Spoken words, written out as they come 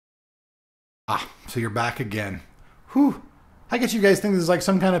So you're back again. Whew. I guess you guys think this is like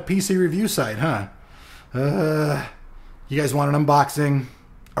some kind of PC review site, huh? You guys want an unboxing,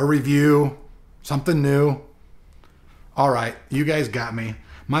 a review, something new? All right, you guys got me.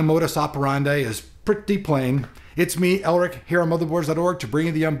 My modus operandi is pretty plain. It's me, Elric, here on Motherboards.org to bring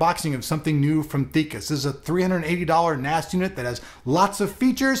you the unboxing of something new from Thecus. This is a $380 NAS unit that has lots of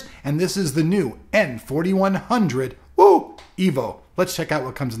features, and this is the new N4100EVO. Let's check out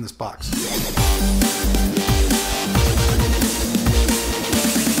what comes in this box.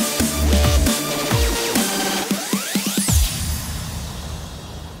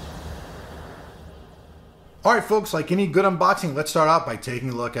 All right, folks, like any good unboxing, let's start out by taking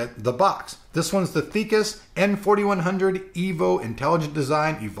a look at the box. This one's the Thecus N4100EVO Intelligent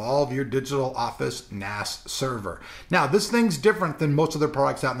Design Evolve Your Digital Office NAS Server. Now, this thing's different than most other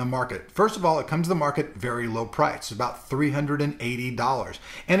products out in the market. First of all, it comes to the market very low price, about $380.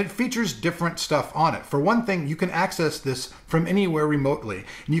 And it features different stuff on it. For one thing, you can access this from anywhere remotely.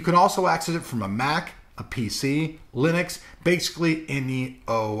 And you can also access it from a Mac, a PC, Linux, basically any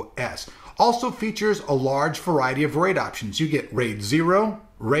OS. Also features a large variety of RAID options. You get RAID 0,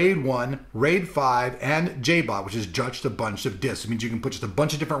 RAID 1, RAID 5, and JBOD, which is just a bunch of disks. It means you can put just a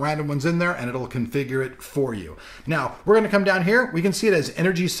bunch of different random ones in there and it'll configure it for you. Now, we're going to come down here. We can see it as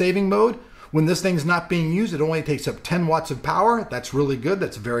energy saving mode. When this thing's not being used, it only takes up 10 watts of power. That's really good.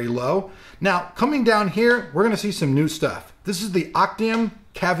 That's very low. Now, coming down here, we're going to see some new stuff. This is the Octane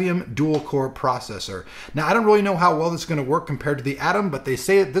Cavium dual-core processor. Now, I don't really know how well this is going to work compared to the Atom, but they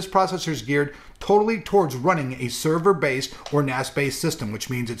say that this processor is geared totally towards running a server-based or NAS-based system, which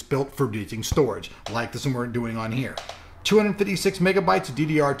means it's built for using storage, like this one we're doing on here. 256 megabytes of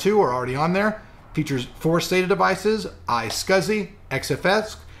DDR2 are already on there. Features 4 SATA devices, iSCSI,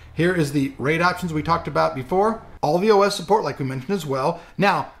 XFS. Here is the RAID options we talked about before. All the OS support, like we mentioned as well.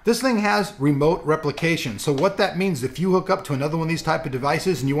 Now, this thing has remote replication. So what that means, if you hook up to another one of these type of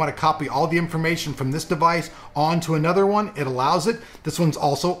devices and you want to copy all the information from this device onto another one, it allows it. This one's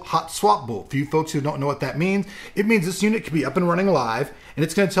also hot swappable. For you folks who don't know what that means, it means this unit can be up and running live, and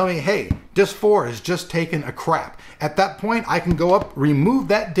it's going to tell me, hey, disk 4 has just taken a crap. At that point, I can go up, remove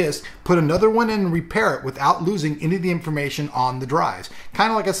that disk, put another one in and repair it without losing any of the information on the drives.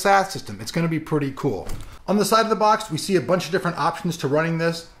 Kind of like a SAS system. It's going to be pretty cool. On the side of the box, we see a bunch of different options to running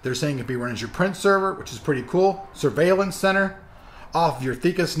this. They're saying it can be run as your print server, which is pretty cool. Surveillance center. Off of your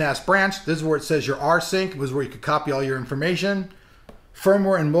Thecus NAS branch, this is where it says your rsync, was where you could copy all your information.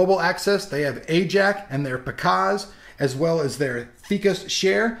 Firmware and mobile access, they have AJAC and their PCAs, as well as their Thecus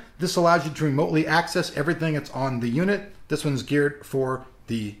Share. This allows you to remotely access everything that's on the unit. This one's geared for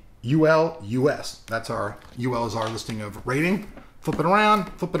the UL US. That's our UL is our listing of rating. Flip it around,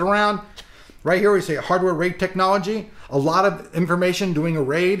 flip it around. Right here we say hardware RAID technology. A lot of information doing a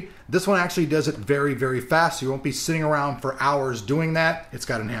RAID. This one actually does it very, very fast, so you won't be sitting around for hours doing that. It's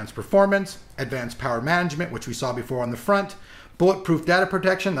got enhanced performance, advanced power management, which we saw before on the front. Bulletproof data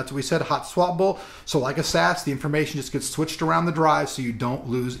protection, that's what we said, hot swappable. So like a SAS, the information just gets switched around the drive so you don't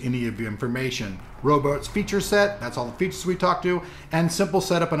lose any of your information. Robots feature set, that's all the features we talked to. And simple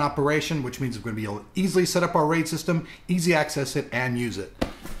setup and operation, which means we're going to be able to easily set up our RAID system, easy access it, and use it.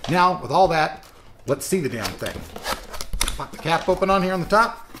 Now, with all that, let's see the damn thing. Pop the cap open on here on the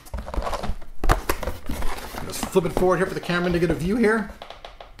top. Just flip it forward here for the cameraman to get a view here.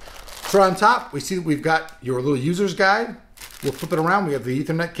 So on top, we see that we've got your little user's guide. We'll flip it around. We have the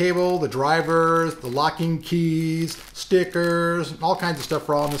Ethernet cable, the drivers, the locking keys, stickers, all kinds of stuff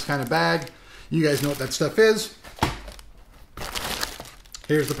are all in this kind of bag. You guys know what that stuff is.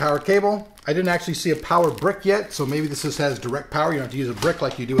 Here's the power cable. I didn't actually see a power brick yet, so maybe this just has direct power. You don't have to use a brick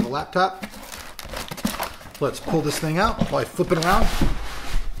like you do with a laptop. Let's pull this thing out while I flip it around.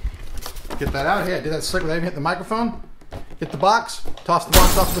 Get that out. Hey, I did that slick without even hitting the microphone. Hit the box, toss the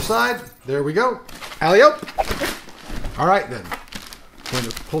box off to the side. There we go. Alley-oop. All right then. I'm going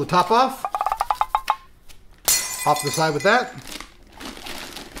to pull the top off. Off to the side with that.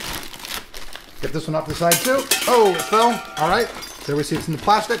 Get this one off the side too. Oh, it fell. All right. There we see it's in the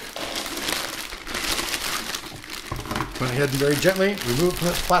plastic. Went ahead and very gently remove from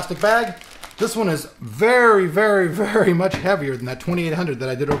this plastic bag. This one is very, very, very much heavier than that 2800 that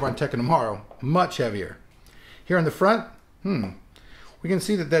I did over on Tech Tomorrow. Much heavier. Here on the front, we can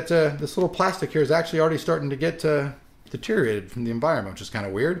see that this little plastic here is actually already starting to get deteriorated from the environment, which is kind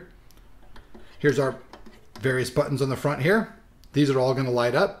of weird. Here's our various buttons on the front here. These are all going to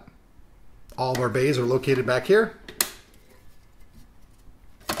light up. All of our bays are located back here.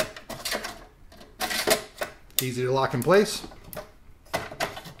 Easy to lock in place.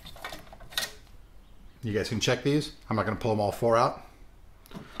 You guys can check these. I'm not going to pull them all 4 out.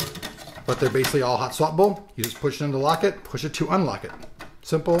 but they're basically all hot swappable. You just push it in to lock it, push it to unlock it.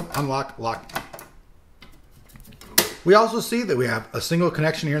 Simple, unlock, lock. We also see that we have a single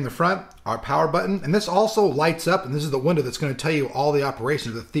connection here in the front, our power button, and this also lights up, and this is the window that's going to tell you all the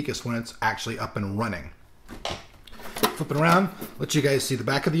operations of the Thecus when it's actually up and running. Flip it around, let you guys see the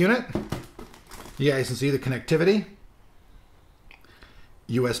back of the unit. You guys can see the connectivity,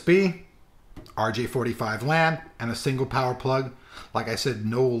 USB, RJ45 LAN, and a single power plug. Like I said,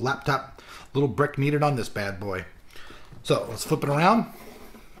 no laptop, little brick needed on this bad boy. So let's flip it around.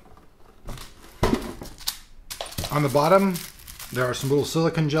 On the bottom, there are some little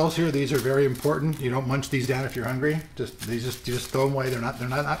silicone gels here. These are very important. You don't munch these down if you're hungry. You just throw them away. They're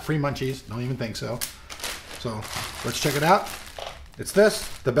not free munchies. Don't even think so. So let's check it out. It's this,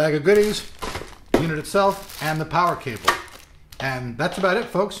 the bag of goodies, the unit itself, and the power cable. And that's about it,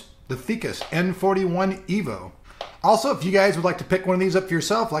 folks. The Thecus N4100EVO. Also, if you guys would like to pick one of these up for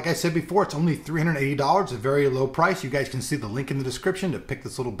yourself, like I said before, it's only $380, a very low price. You guys can see the link in the description to pick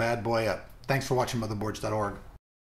this little bad boy up. Thanks for watching Motherboards.org.